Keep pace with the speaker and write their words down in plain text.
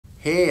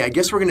Hey, I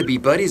guess we're gonna be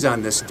buddies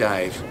on this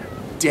dive.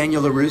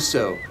 Daniel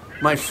LaRusso.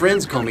 My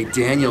friends call me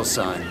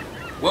Daniel-san.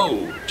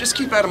 Whoa, just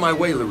keep out of my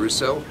way,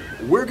 LaRusso.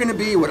 We're gonna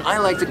be what I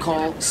like to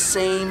call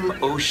same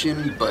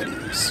ocean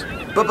buddies.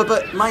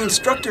 But my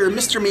instructor,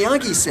 Mr.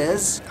 Miyagi,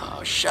 says...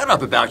 Oh, shut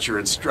up about your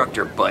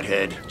instructor,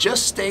 butthead.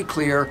 Just stay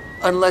clear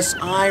unless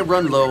I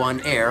run low on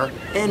air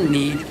and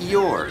need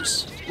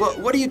yours.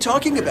 What are you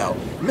talking about?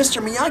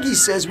 Mr. Miyagi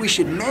says we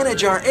should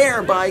manage our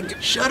air by...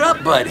 Shut up,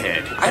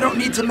 butthead. I don't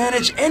need to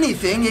manage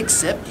anything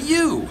except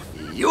you.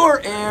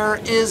 Your air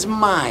is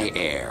my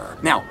air.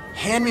 Now,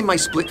 hand me my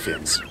split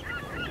fins.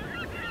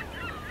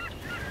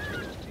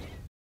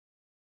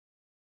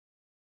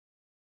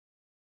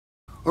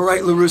 All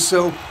right,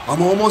 LaRusso,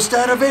 I'm almost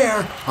out of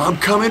air. I'm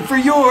coming for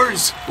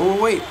yours.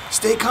 Oh, wait,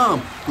 stay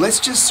calm. Let's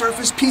just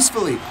surface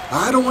peacefully.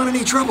 I don't want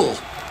any trouble.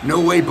 No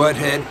way,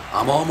 butthead.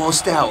 I'm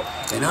almost out,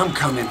 and I'm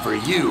coming for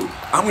you.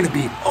 I'm gonna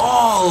be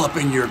all up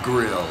in your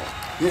grill.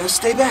 Yeah,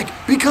 stay back.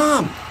 Be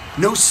calm.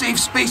 No safe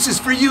spaces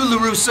for you,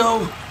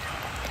 LaRusso.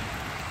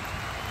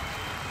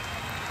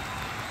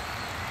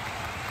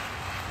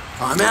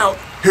 I'm out.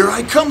 Here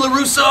I come,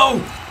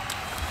 LaRusso.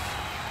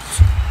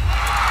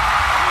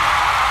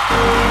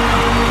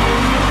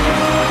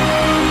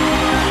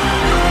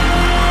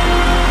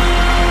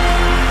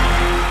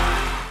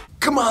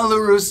 Come on,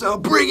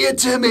 LaRusso, bring it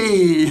to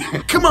me!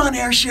 Come on,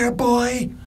 airshare boy!